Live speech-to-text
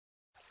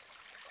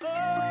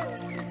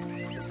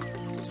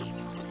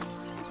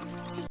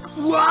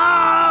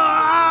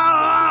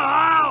Wow!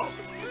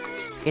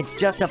 It's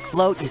just a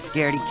float, you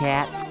scaredy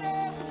cat.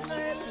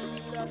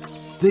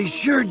 They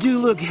sure do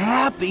look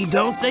happy,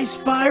 don't they,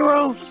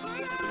 Spyro?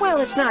 Well,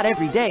 it's not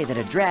every day that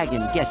a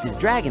dragon gets his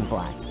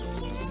dragonfly.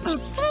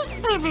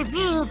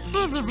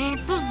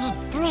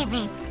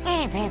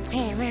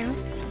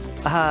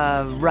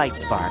 Right,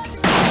 Sparks.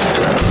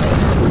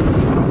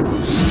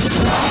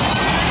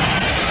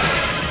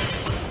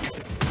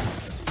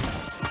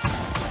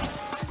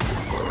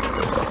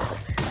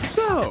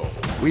 So,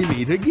 we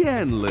meet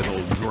again,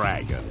 little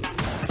dragon.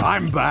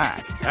 I'm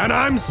back, and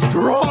I'm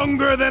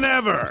stronger than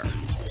ever.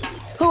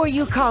 Who are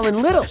you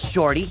calling little,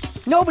 Shorty?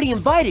 Nobody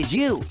invited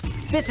you.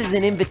 This is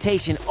an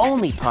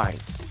invitation-only party.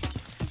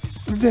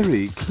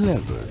 Very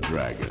clever,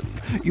 dragon.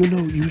 You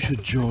know, you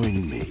should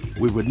join me.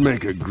 We would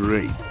make a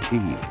great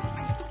team.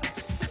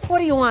 What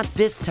do you want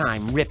this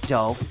time,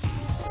 Ripto?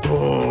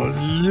 Oh,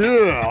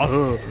 yeah.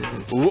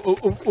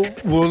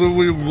 What do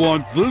we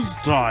want this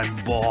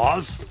time,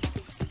 boss?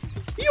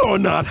 You're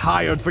not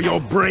hired for your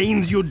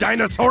brains, you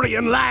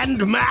dinosaurian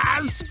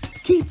landmass!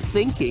 Keep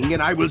thinking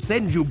and I will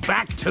send you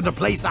back to the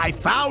place I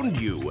found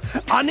you,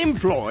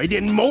 unemployed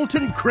in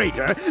Molten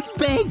Crater,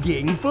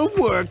 begging for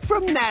work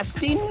from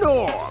nasty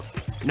North.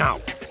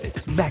 Now,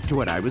 back to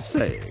what I was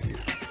saying.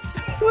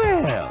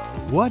 Well,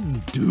 what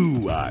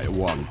do I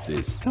want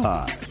this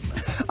time?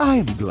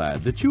 I'm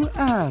glad that you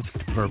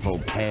asked, Purple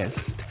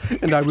Pest,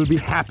 and I will be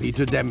happy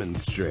to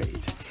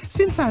demonstrate.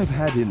 Since I've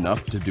had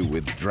enough to do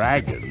with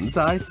dragons,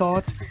 I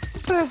thought,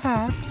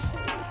 perhaps,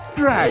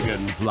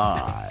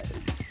 dragonflies.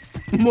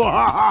 Well,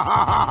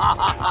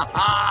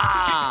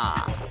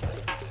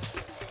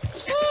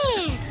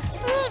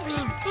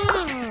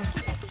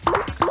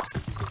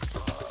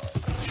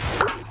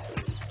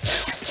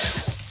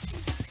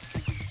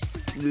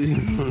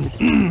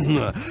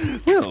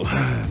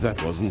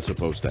 that wasn't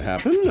supposed to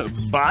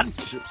happen,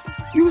 but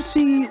you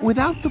see,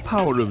 without the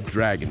power of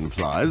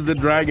dragonflies, the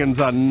dragons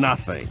are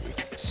nothing.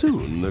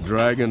 Soon the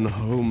dragon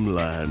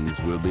homelands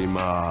will be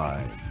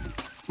mine.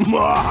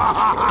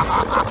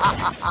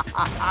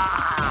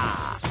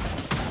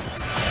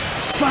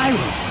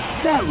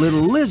 Spyro, that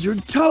little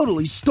lizard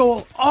totally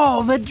stole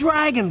all the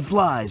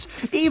dragonflies.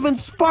 Even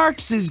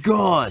Sparks is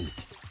gone.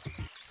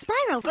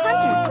 Spyro,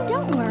 Hunter,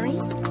 don't worry.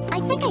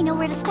 I think I know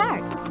where to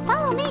start.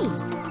 Follow me.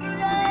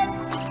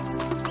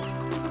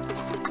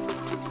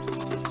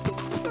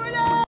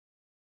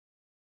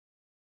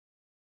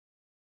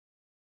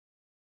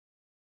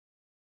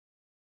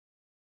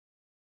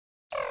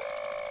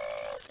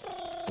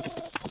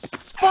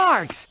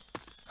 Sparks!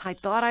 I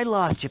thought I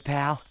lost you,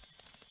 pal.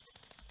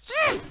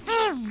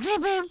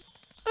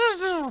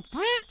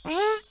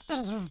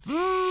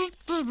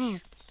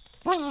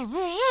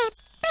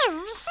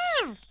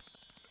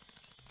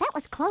 That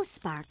was close,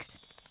 Sparks.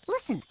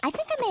 Listen, I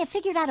think I may have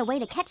figured out a way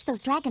to catch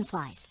those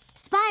dragonflies.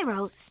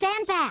 Spyro,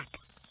 stand back.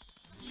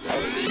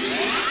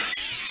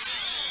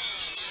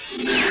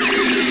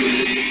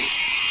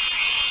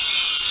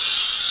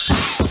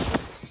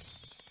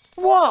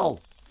 Whoa!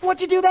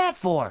 What'd you do that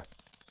for?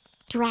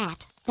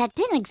 Drat, that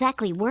didn't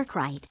exactly work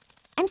right.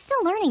 I'm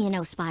still learning, you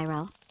know,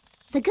 Spyro.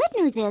 The good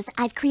news is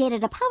I've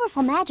created a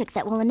powerful magic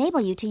that will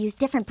enable you to use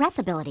different breath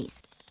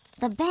abilities.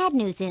 The bad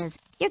news is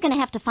you're gonna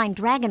have to find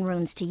dragon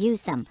runes to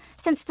use them,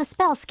 since the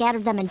spell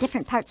scattered them in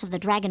different parts of the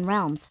dragon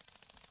realms.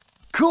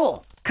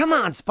 Cool! Come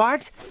on,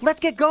 Sparks! Let's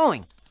get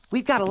going!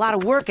 We've got a lot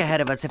of work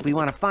ahead of us if we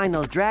want to find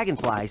those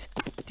dragonflies.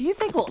 Do you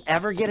think we'll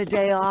ever get a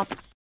day off?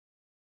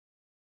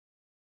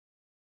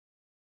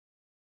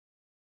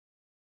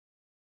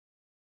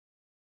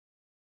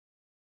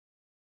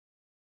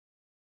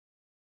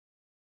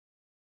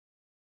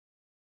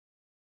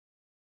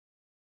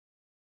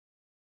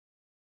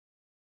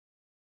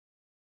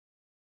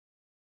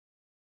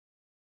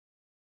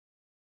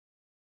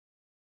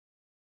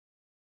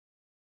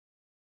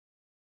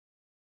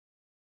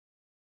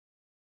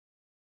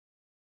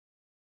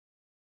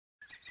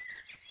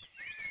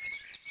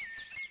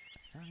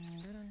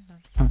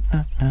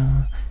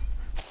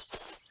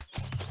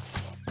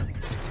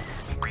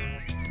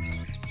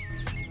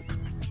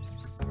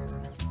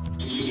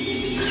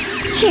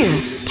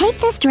 Here, take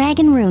this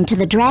dragon rune to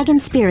the dragon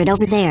spirit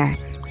over there.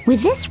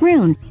 With this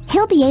rune,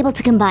 he'll be able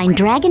to combine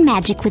dragon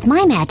magic with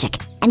my magic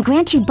and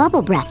grant you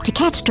bubble breath to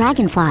catch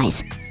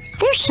dragonflies.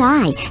 They're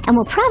shy and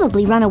will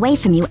probably run away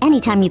from you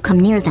anytime you come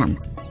near them.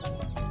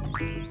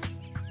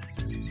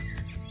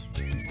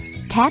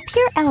 Tap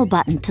your L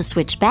button to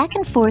switch back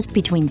and forth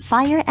between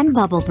fire and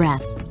bubble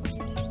breath.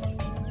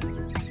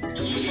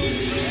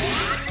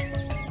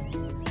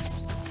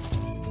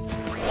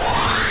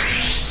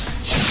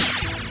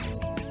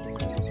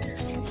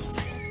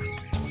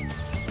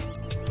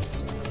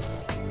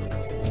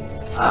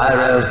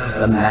 Spyro,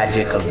 the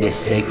magic of this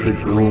sacred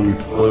rune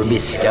will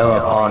bestow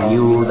upon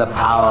you the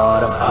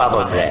power of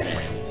bubble breath.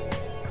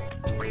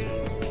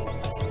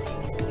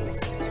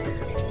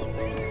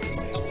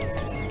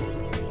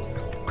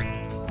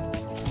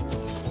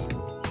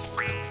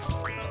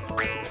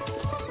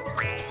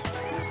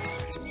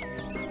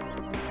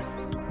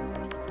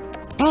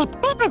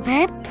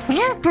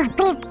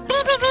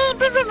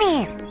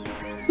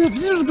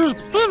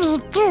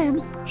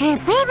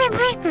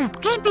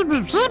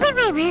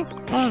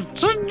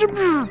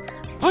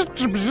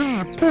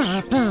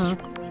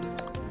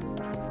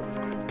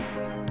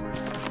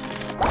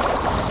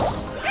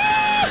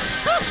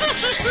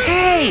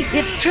 Hey,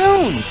 it's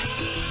Toons!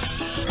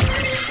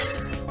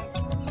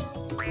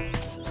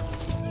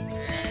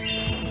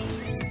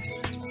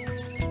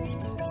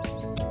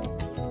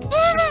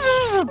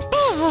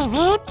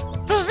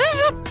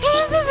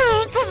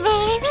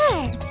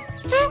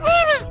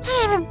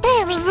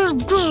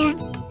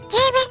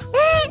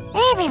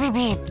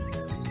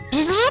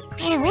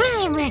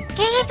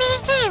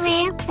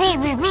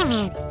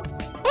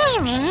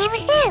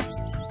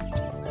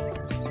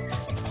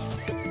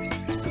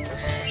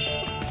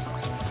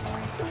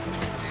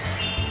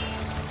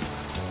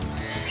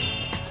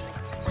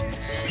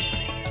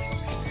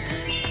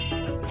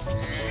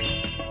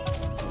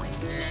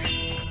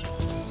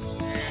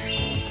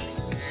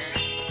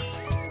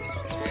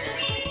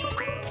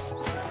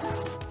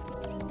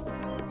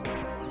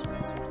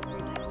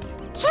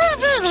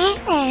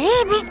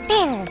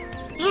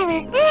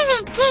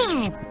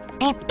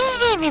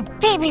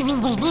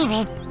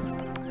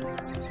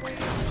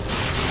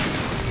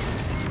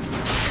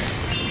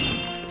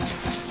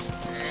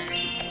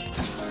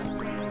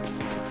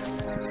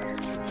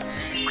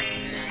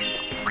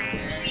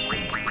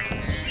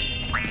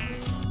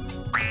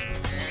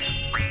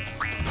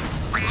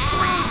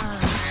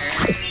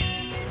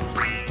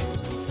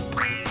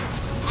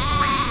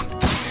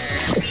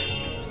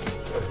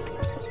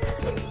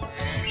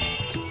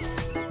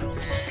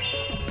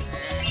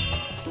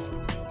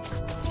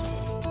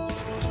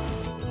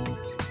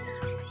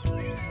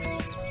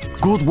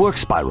 Good work,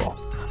 Spyro.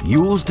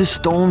 Use the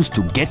stones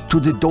to get to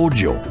the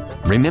dojo.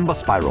 Remember,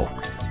 Spyro,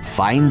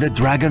 find the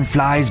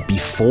dragonflies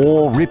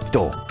before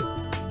Ripto.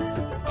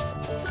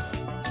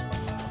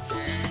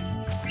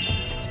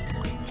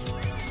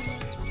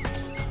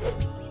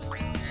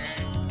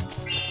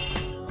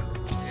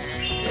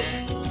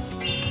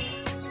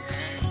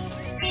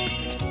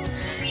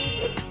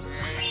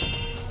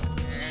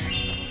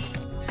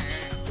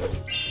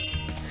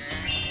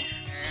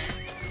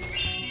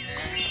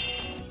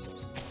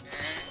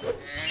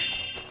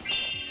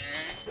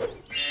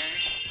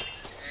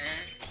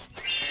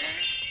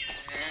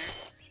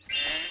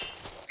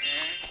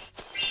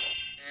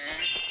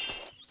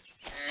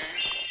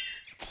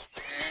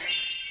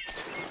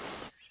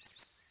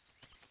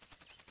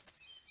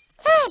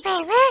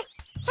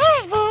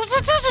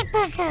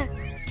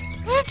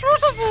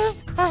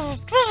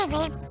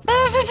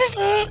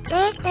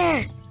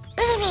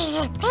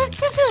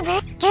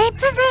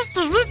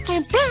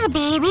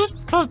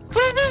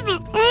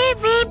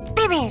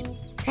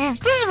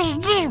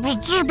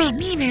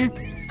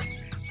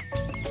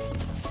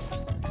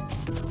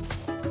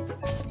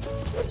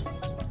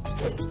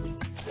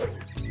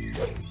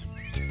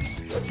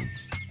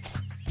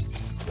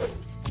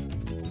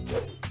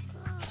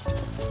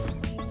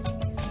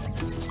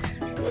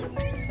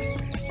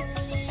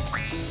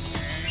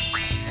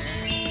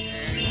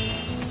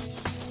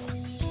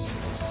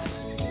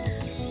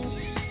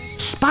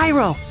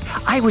 Spyro,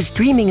 I was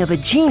dreaming of a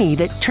genie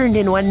that turned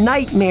into a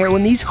nightmare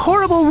when these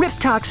horrible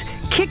Riptocs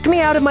kicked me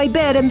out of my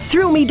bed and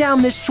threw me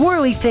down this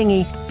swirly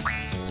thingy.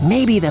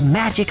 Maybe the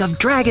magic of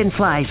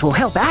dragonflies will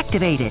help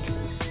activate it.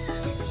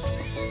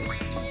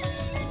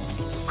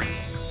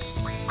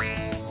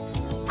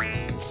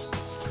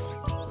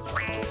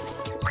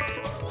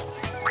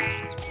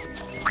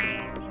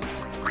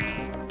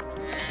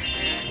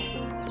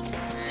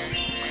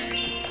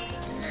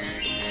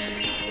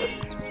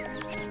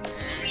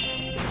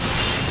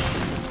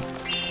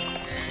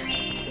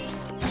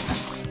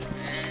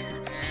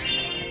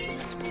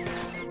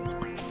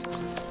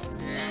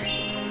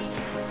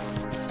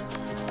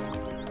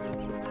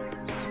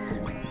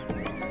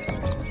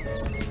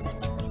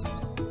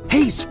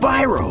 Hey,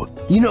 Spyro,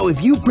 you know,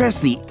 if you press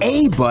the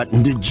A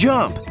button to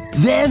jump,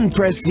 then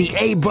press the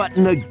A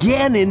button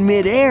again in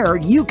midair,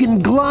 you can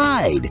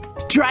glide.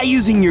 Try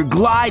using your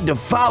glide to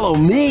follow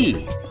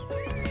me.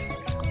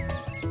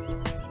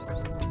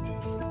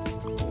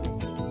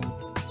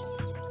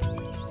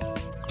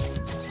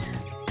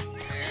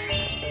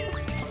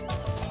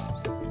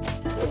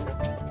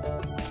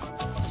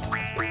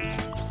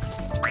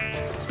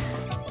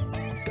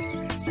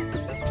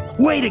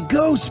 Way to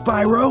go,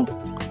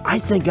 Spyro! I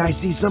think I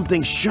see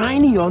something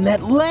shiny on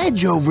that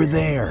ledge over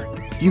there.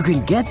 You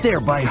can get there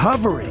by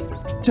hovering.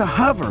 To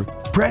hover,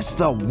 press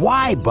the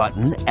Y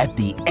button at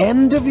the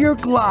end of your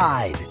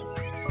glide.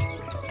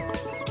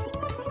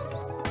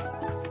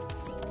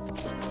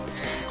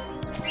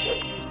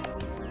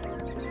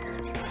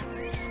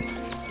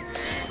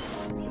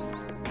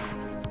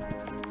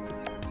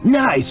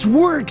 Nice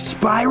work,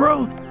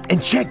 Spyro!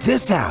 And check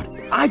this out.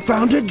 I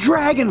found a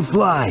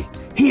dragonfly.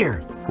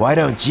 Here, why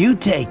don't you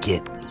take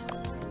it?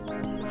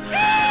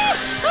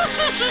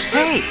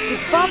 Hey,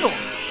 it's Bubbles!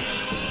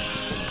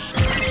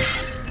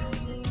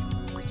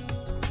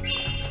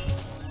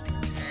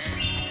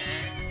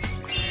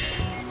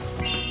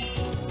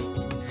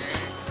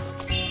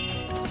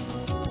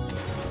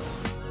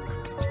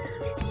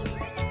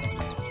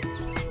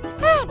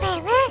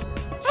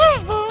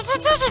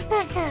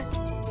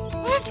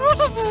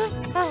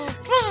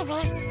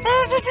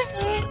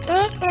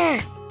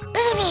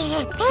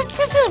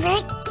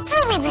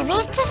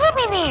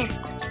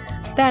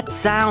 That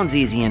sounds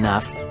easy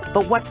enough,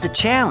 but what's the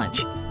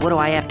challenge? What do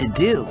I have to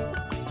do?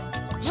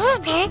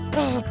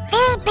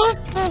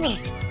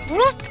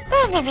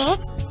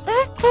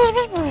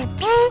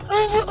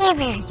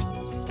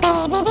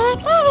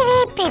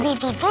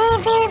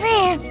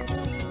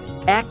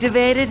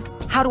 Activated?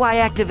 How do I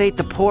activate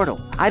the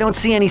portal? I don't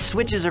see any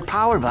switches or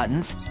power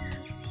buttons.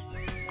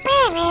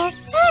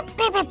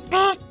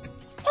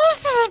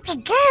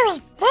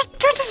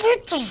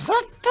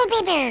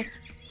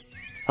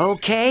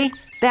 Okay,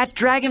 that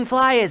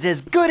Dragonfly is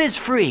as good as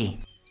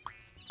free.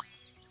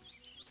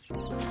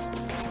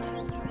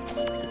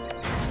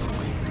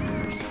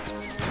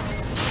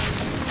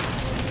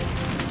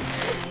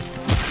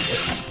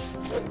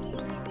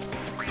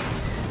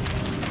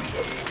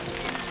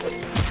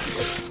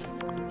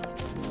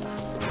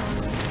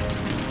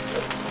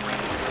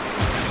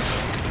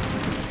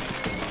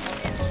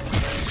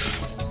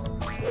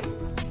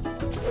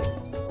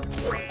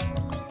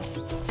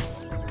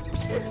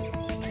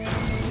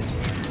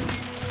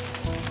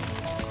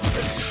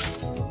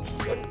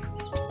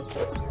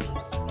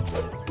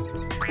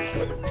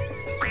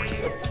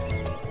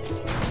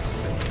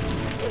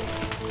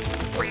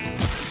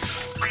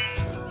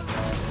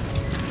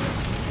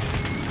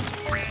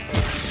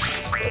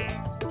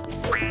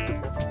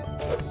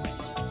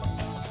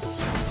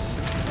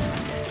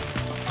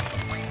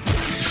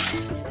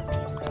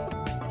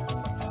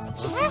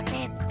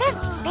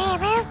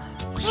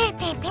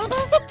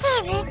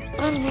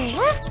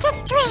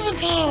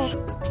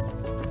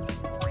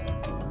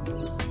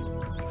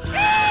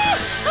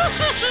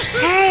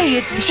 Hey,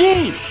 it's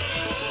Jeet!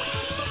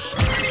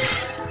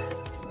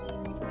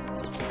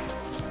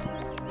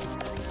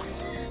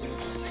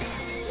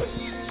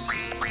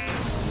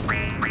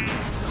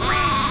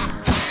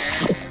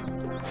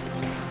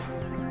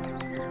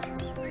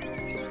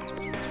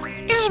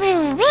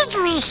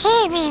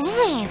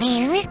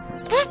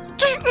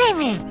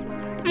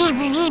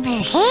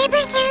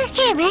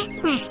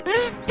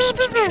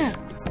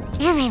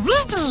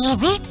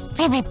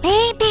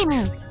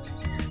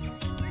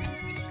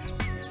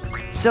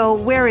 So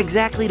where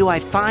exactly do I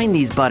find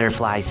these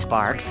butterflies,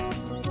 Sparks?